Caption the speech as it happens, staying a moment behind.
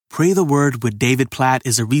Pray the Word with David Platt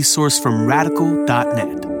is a resource from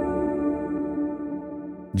Radical.net.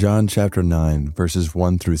 John chapter 9, verses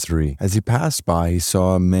 1 through 3. As he passed by, he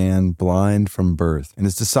saw a man blind from birth, and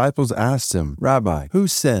his disciples asked him, "Rabbi, who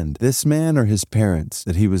sinned, this man or his parents,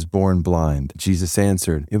 that he was born blind?" Jesus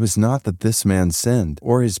answered, "It was not that this man sinned,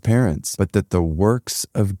 or his parents, but that the works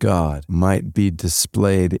of God might be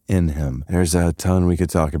displayed in him." There's a ton we could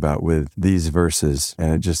talk about with these verses,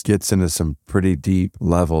 and it just gets into some pretty deep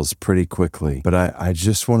levels pretty quickly. But I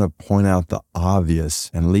just want to point out the obvious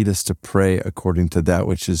and lead us to pray according to that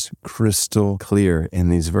which is crystal clear in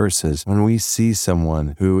these verses. When we see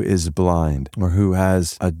someone who is blind or who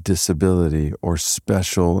has a disability or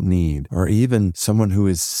special need, or even someone who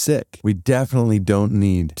is sick, we definitely don't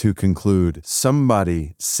need to conclude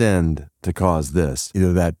somebody sinned to cause this,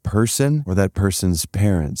 either that person or that person's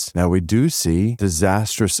parents. Now, we do see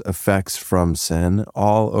disastrous effects from sin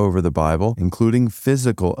all over the Bible, including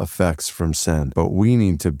physical effects from sin. But we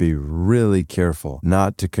need to be really careful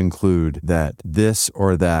not to conclude that this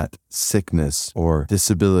or that sickness or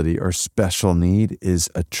disability or special need is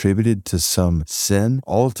attributed to some sin.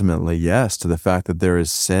 Ultimately, yes, to the fact that there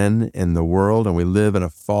is sin in the world and we live in a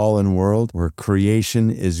fallen world where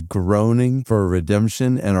creation is groaning for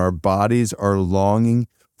redemption and our bodies are longing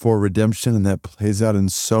for redemption, and that plays out in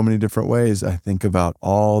so many different ways. I think about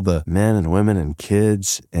all the men and women and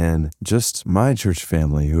kids and just my church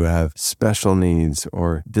family who have special needs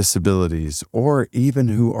or disabilities, or even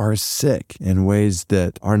who are sick in ways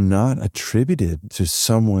that are not attributed to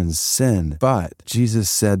someone's sin. But Jesus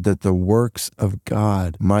said that the works of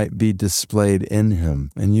God might be displayed in him.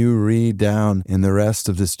 And you read down in the rest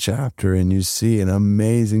of this chapter and you see an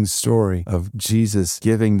amazing story of Jesus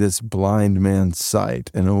giving this blind man sight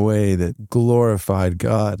in a way that glorified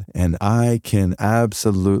God. And I can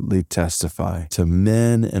absolutely testify to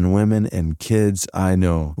men and women and kids I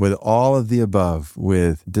know with all of the above,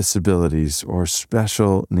 with disabilities or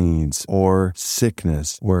special needs or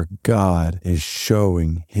sickness, where God is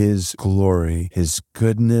showing his glory, his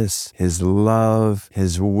goodness, his love,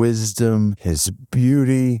 his wisdom, his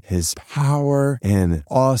beauty, his power in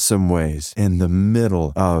awesome ways in the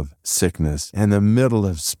middle of sickness, in the middle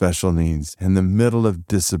of special needs, in the middle of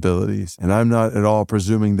disabilities. And I'm not at all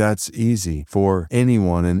presuming that's easy for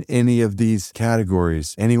anyone in any of these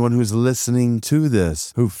categories. Anyone who's listening to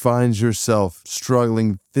this, who finds yourself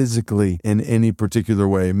struggling physically in any particular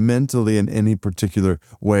way, mentally in any particular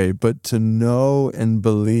way, but to know and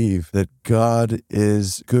believe that God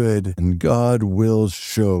is good and God will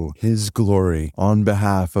show his glory on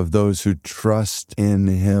behalf of those who trust in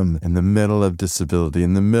him in the middle of disability,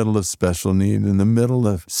 in the middle of special need, in the middle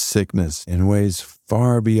of sickness, in ways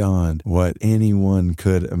far beyond what anyone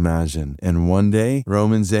could imagine. And one day,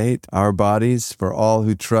 Romans 8, our bodies, for all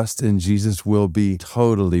who trust in Jesus, will be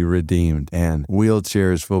totally redeemed, and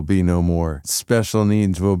wheelchairs will be no more. Special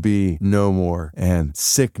needs will be no more, and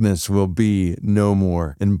sickness will be no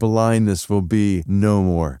more, and blindness will be no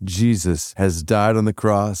more. Jesus has died on the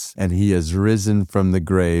cross, and he has risen from the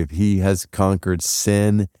grave. He has conquered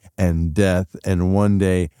sin and death, and one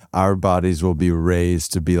day our bodies will be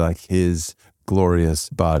raised to be like his glorious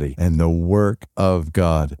body, and the work of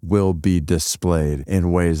God will be displayed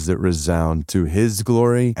in ways that resound to his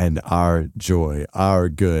glory and our joy, our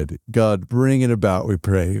good. God, bring it about, we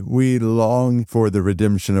pray. We long for the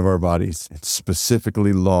redemption of our bodies, and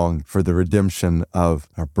specifically long for the redemption of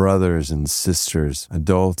our brothers and sisters,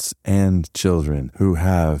 adults and children who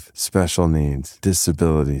have special needs,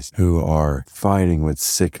 disabilities, who are fighting with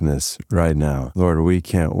sickness right now. Lord, we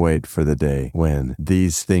can't wait for the day when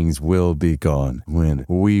these things will be gone, when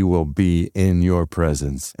we will be in your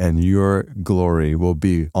presence and your glory will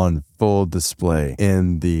be on full display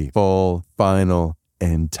in the full, final,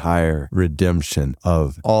 entire redemption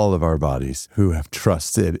of all of our bodies who have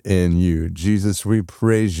trusted in you. Jesus, we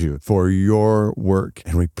praise you for your work,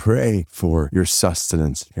 and we pray for your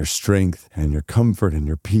sustenance, your strength, and your comfort, and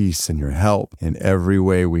your peace, and your help in every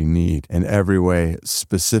way we need, in every way,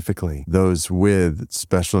 specifically those with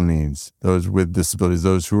special needs, those with disabilities,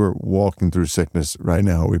 those who are walking through sickness right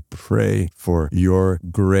now. We pray for your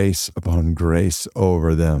grace upon grace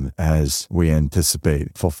over them as we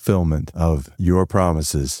anticipate fulfillment of your promises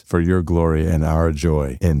for your glory and our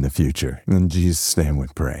joy in the future. In Jesus' name we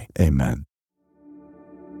pray. Amen.